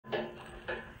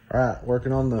All right,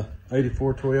 working on the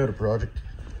 84 Toyota project.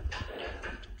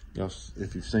 Y'all,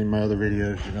 if you've seen my other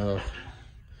videos, you know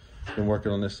I've been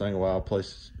working on this thing a while.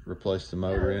 Replaced the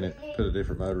motor in it, put a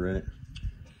different motor in it,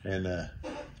 and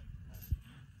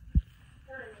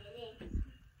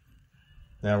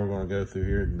now we're going to go through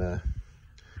here and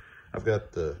I've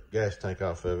got the gas tank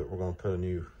off of it. We're going to put a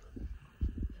new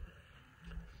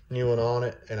one on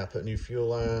it, and I put new fuel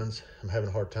lines. I'm having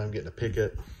a hard time getting a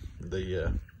pickup.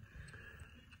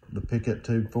 The pickup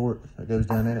tube for it that goes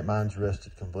down in it, mine's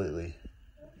rusted completely.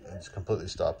 It's completely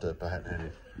stopped up. I haven't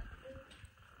had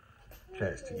a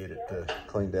chance to get it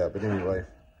cleaned out. But anyway,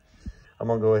 I'm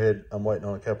gonna go ahead. I'm waiting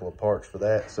on a couple of parts for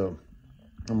that, so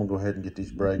I'm gonna go ahead and get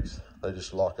these brakes. They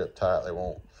just lock up tight. They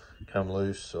won't come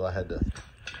loose. So I had to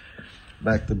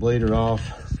back the bleeder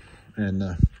off and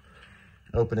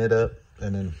open it up,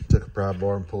 and then took a pry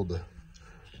bar and pulled the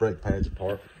brake pads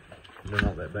apart. They're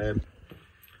not that bad,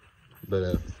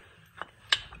 but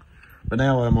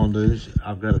now what I'm gonna do is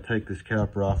I've got to take this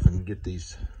caliper off and get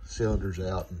these cylinders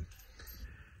out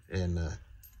and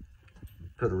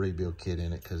put a rebuild kit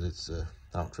in it, because it's I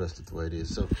don't trust it the way it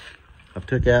is. So I've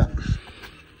took out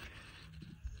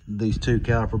these two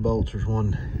caliper bolts. There's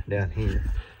one down here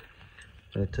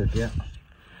that I took out,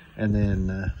 and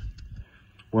then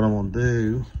what I'm gonna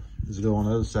do is go on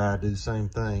the other side, do the same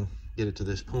thing, get it to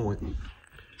this point,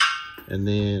 and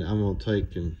then I'm gonna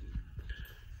take and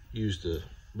use the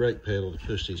brake pedal to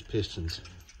push these pistons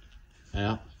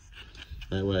out.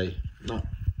 That way, not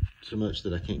so much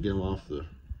that I can't get them off the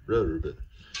rotor, but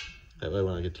that way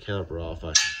when I get the caliper off,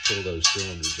 I can pull those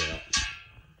cylinders out.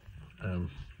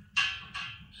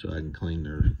 So I can clean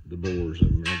the bores of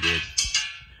them real good.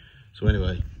 So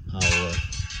anyway, I'll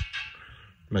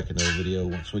make another video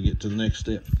once we get to the next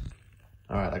step.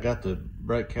 All right, I got the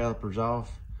brake calipers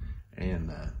off, and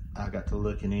I got to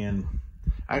looking in.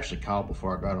 I actually called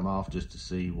before I got them off just to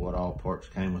see what all parts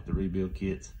came with the rebuild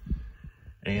kits.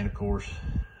 And of course,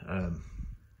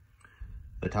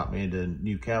 they talked me into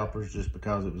new calipers just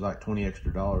because it was like $20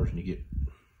 extra and you get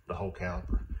the whole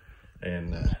caliper.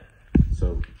 And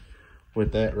so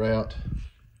with that route,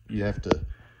 you have to,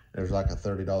 there's like a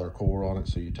 $30 core on it,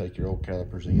 so you take your old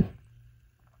calipers in.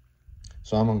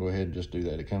 So I'm gonna go ahead and just do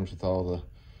that. It comes with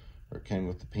it came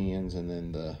with the pins and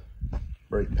then the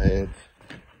brake pads.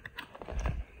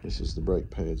 This is the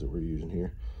brake pads that we're using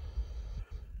here.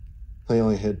 They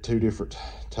only had two different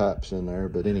types in there,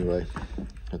 but anyway,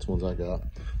 that's ones I got.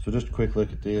 So just a quick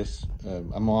look at this.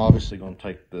 I'm obviously gonna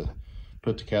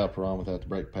put the caliper on without the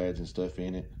brake pads and stuff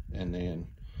in it, and then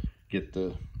get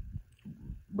the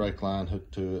brake line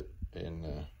hooked to it and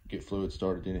get fluid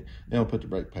started in it. Then I'll put the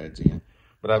brake pads in.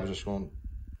 But I was just gonna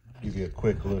give you a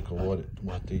quick look of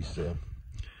what these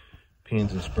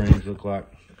pins and springs look like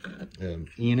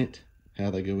in it. How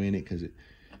they go in it, because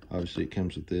obviously it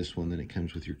comes with this one, then it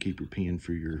comes with your keeper pin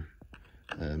for your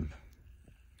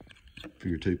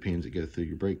two pins that go through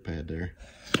your brake pad there.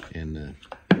 And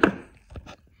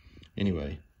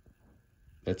anyway,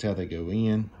 that's how they go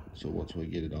in. So once we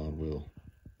get it on, we'll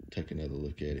take another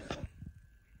look at it.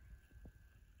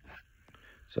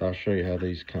 So I'll show you how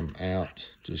these come out,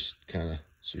 just kind of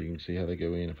so you can see how they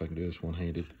go in, if I can do this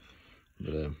one-handed.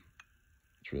 But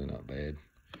it's really not bad.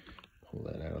 Pull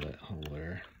that out of that hole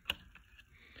there,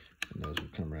 and those will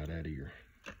come right out of your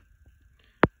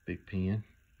big pin.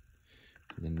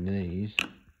 And then these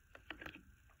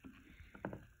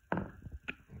will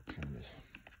kind of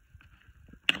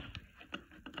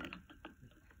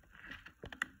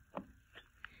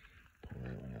pull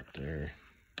that one out there.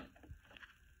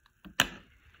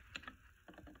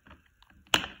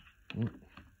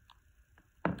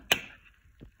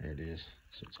 There it is.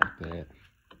 So it's like that.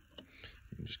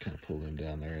 You can just kind of pull them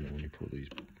down there, and then when you pull these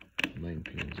main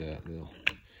pins out, they'll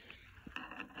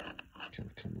kind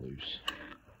of come loose.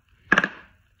 Kind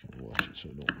of wash it so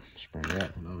it don't spring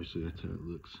out, and obviously that's how it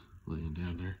looks laying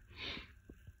down there.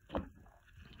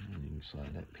 And you can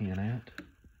slide that pin out.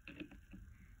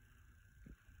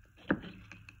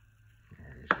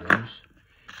 There it goes.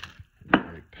 And the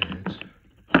brake pads.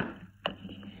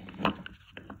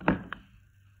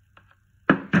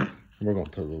 We're going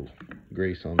to put a little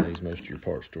grease on these. Most of your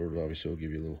parts stores obviously will give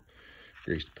you a little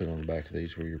grease to put on the back of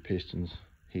these where your pistons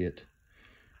hit.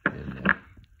 And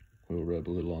we'll rub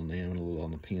a little on them and a little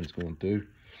on the pins going through.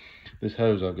 This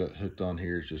hose I've got hooked on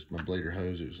here is just my bleeder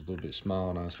hose. It was a little bit small,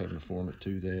 and I was having to form it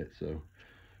to that. So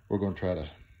we're going to try to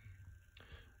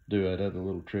do that other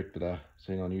little trick that I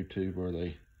seen on YouTube, where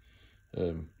they,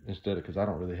 instead of, because I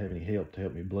don't really have any help to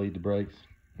help me bleed the brakes,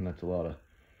 and that's a lot of,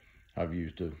 I've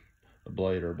used a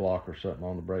blade or a block or something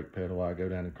on the brake pedal while I go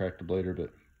down and crack the bleeder, but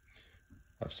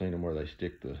I've seen them where they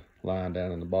stick the line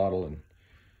down in the bottle and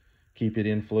keep it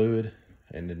in fluid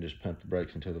and then just pump the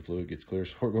brakes until the fluid gets clear.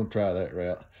 So we're going to try that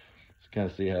route to kind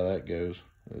of see how that goes.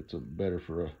 It's better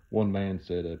for a one-man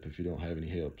setup if you don't have any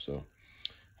help. So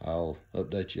I'll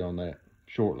update you on that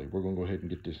shortly. We're going to go ahead and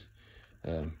get this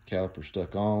caliper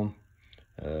stuck on,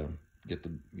 get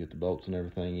the bolts and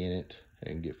everything in it,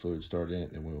 and get fluid started in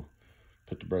it. Then we'll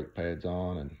put the brake pads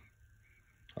on and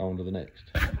on to the next.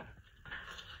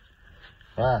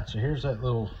 All right, so here's that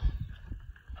little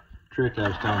trick I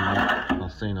was talking about.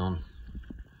 I've seen on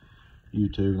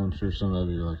YouTube, and I'm sure some of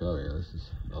you are like, oh yeah, this is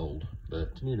old, but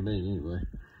it's new to me anyway,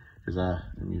 because I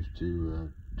am used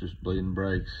to just bleeding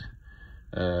brakes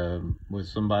with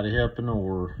somebody helping,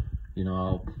 or you know,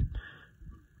 I'll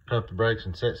pump the brakes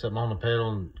and set something on the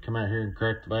pedal and come out here and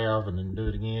crack the valve and then do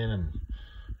it again, and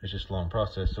it's just a long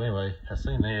process. So anyway, I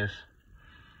seen this,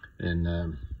 and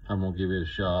I'm gonna give it a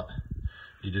shot.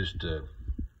 You just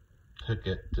hook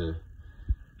that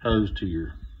hose to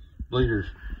your bleeders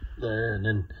there, and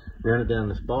then run it down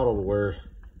this bottle to where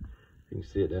you can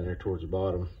see it down there towards the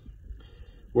bottom,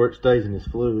 where it stays in this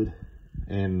fluid,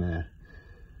 and you're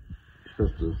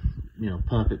supposed to, you know,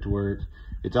 pump it to where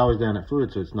it's always down that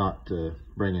fluid, so it's not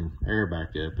bringing air back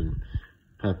up, and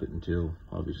pump it until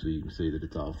obviously you can see that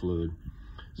it's all fluid.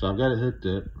 So I've got it hooked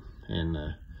up, and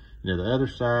you know, the other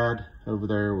side over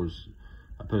there was,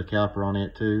 I put a caliper on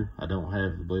it too. I don't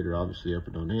have the bleeder obviously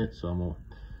opened on it, so I'm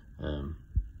gonna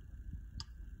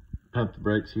pump the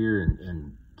brakes here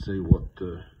and see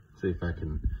if I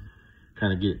can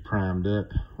kind of get it primed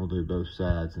up. We'll do both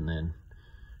sides, and then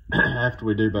after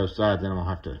we do both sides, then I'm gonna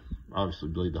have to obviously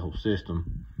bleed the whole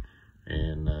system,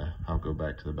 and I'll go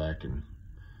back to the back and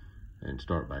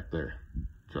start back there.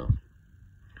 So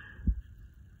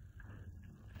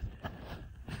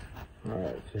all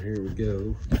right, so here we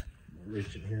go.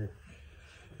 Reach in here,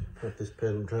 put this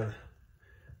pedal and try to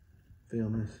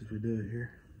film this as we do it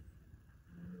here.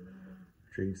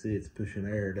 Sure you can see it's pushing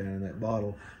air down in that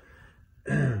bottle,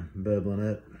 bubbling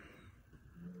up.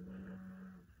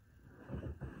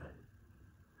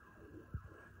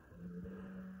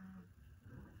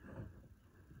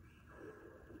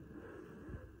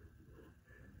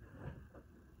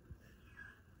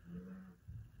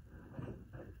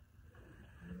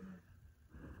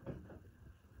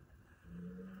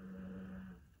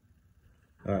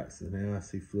 All right, so now I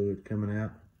see fluid coming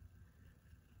out.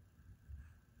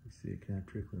 You see it kind of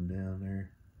trickling down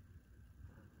there.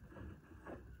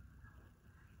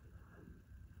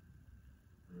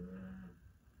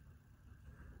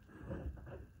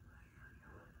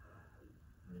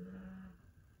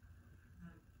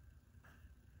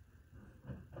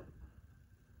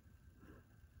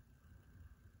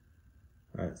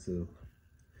 All right, so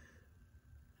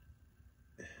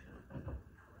it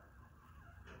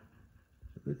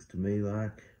looks to me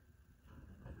like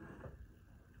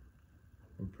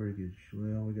we're pretty good.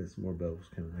 Well, we got some more bubbles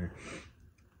coming there.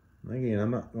 Again,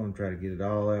 I'm not going to try to get it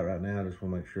all out right now. I just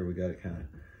want to make sure we got it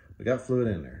we got fluid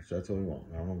in there. So that's what we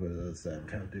want. Now I'm going to go to the other side and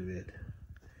kind of do it.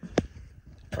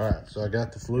 All right, so I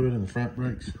got the fluid in the front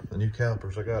brakes, the new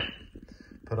calipers I got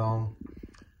put on.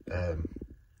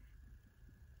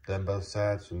 Done both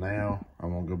sides. So now I'm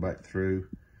going to go back through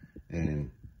and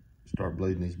start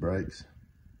bleeding these brakes.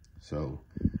 So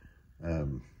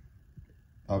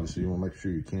obviously you want to make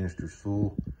sure your canister's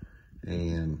full,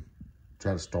 and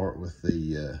try to start with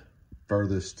the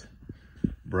furthest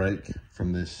brake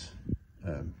from this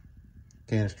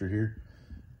canister here,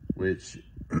 which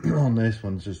on this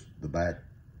one's just the back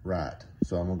right.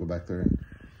 So I'm gonna go back there, and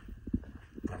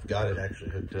I've got it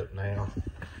actually hooked up now.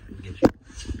 Get you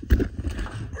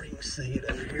where you can see it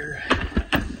over here.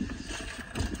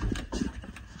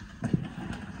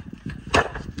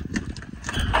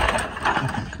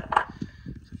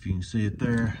 If you can see it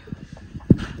there,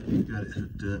 got it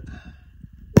hooked up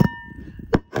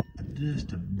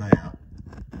just about.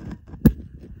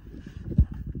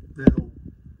 That old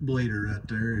bleeder right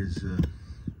there is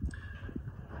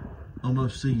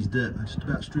almost seized up. I just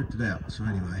about stripped it out. So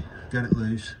anyway, got it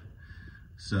loose.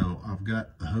 So I've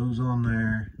got the hose on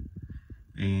there,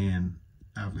 and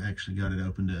I've actually got it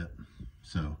opened up.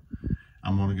 So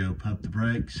I'm gonna go pump the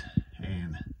brakes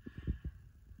and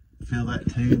fill that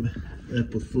tube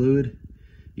up with fluid.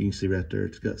 You can see right there,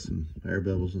 it's got some air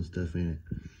bubbles and stuff in it.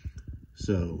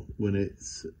 So when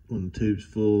the tube's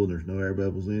full and there's no air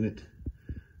bubbles in it,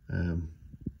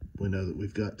 we know that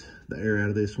we've got the air out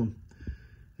of this one.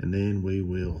 And then we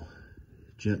will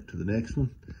jump to the next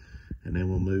one, and then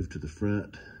we'll move to the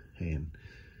front and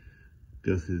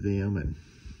go through them and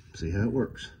see how it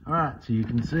works. All right, so you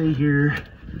can see here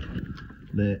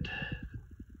that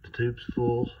the tube's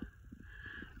full.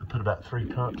 I put about 3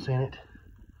 pumps in it.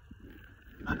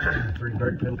 3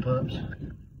 brake pedal pumps.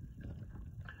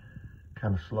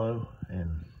 Kind of slow,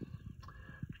 and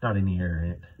there's not any air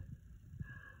in it.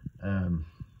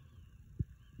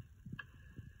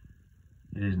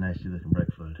 It is nasty looking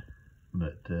brake fluid,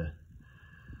 but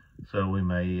so we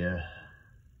may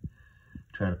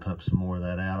try to pump some more of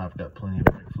that out. I've got plenty of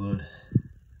brake fluid,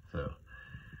 so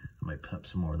I may pump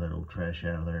some more of that old trash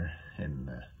out of there and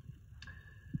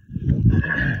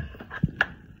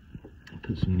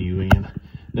put some new in.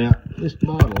 Now this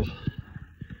bottle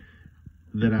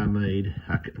that I made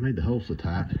the hole so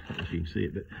tight, I don't know if you can see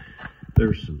it, but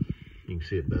there's some, you can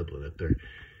see it bubbling up there.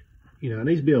 You know, it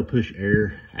needs to be able to push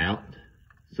air out.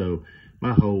 So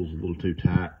my hole's a little too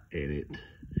tight, and it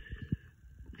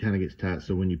kind of gets tight.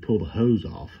 So when you pull the hose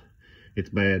off, it's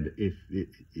bad if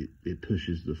it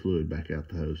pushes the fluid back out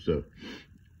the hose. So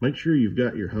make sure you've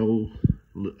got your hole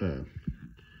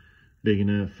big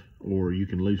enough, or you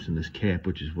can loosen this cap,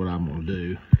 which is what I'm gonna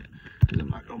do, because I'm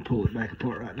not gonna pull it back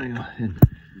apart right now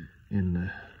and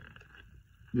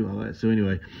do all that. So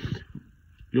anyway,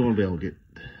 you want to be able to get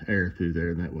air through there,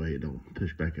 and that way it don't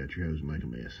push back out your hose and make a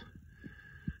mess.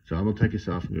 So I'm gonna take this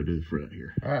off and go do the front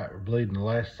here. All right, we're bleeding the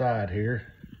last side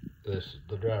here. This is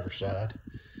the driver's side.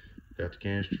 Got the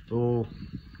canister full.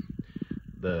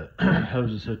 The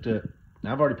hose is hooked up.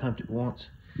 Now, I've already pumped it once,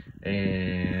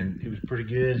 and it was pretty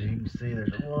good. As you can see,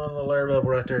 there's one little air bubble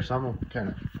right there, so I'm gonna kind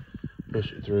of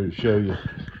push it through to show you.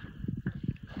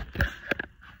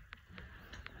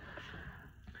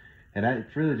 And it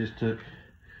really just took,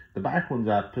 the back ones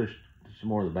I pushed some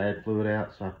more of the bad fluid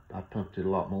out, so I pumped it a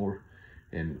lot more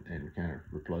and kind of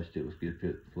replaced it with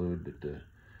good fluid. But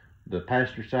the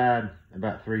passenger side,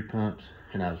 about 3 pumps,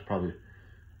 and I was probably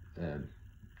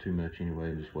too much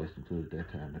anyway, just wasting fluid at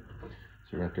that time. But,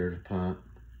 so right there's a pump.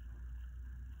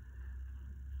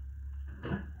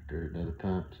 Right there's another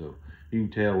pump. So you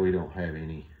can tell we don't have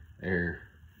any air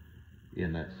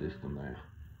in that system now.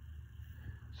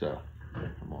 So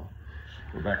come on,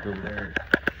 go back over there.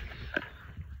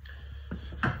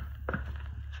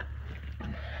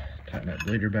 Tighten that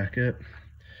bleeder back up.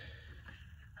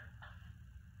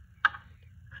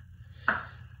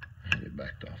 It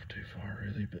backed off too far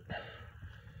really, but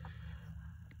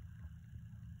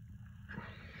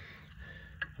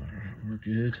all right, we're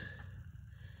good.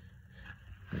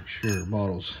 Make sure the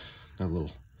bottle's got a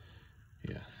little,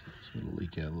 yeah, it's gonna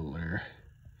leak out a little air.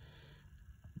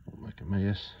 Won't make a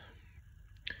mess.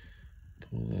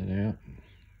 Pull that out.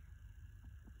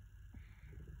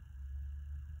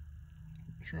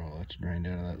 Make sure all that's drained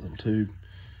out of that little tube.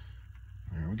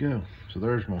 There we go. So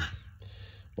there's my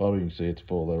bottle. You can see it's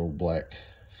full of that old black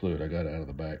fluid I got out of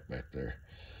the back there.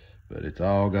 But it's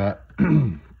all got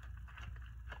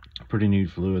pretty new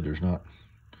fluid. There's not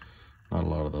a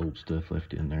lot of the old stuff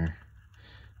left in there.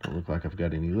 Don't look like I've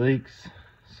got any leaks.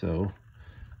 So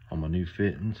on my new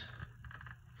fittings.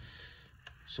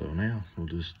 So now we'll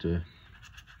just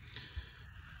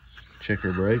check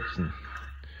our brakes and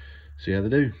see how they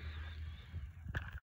do.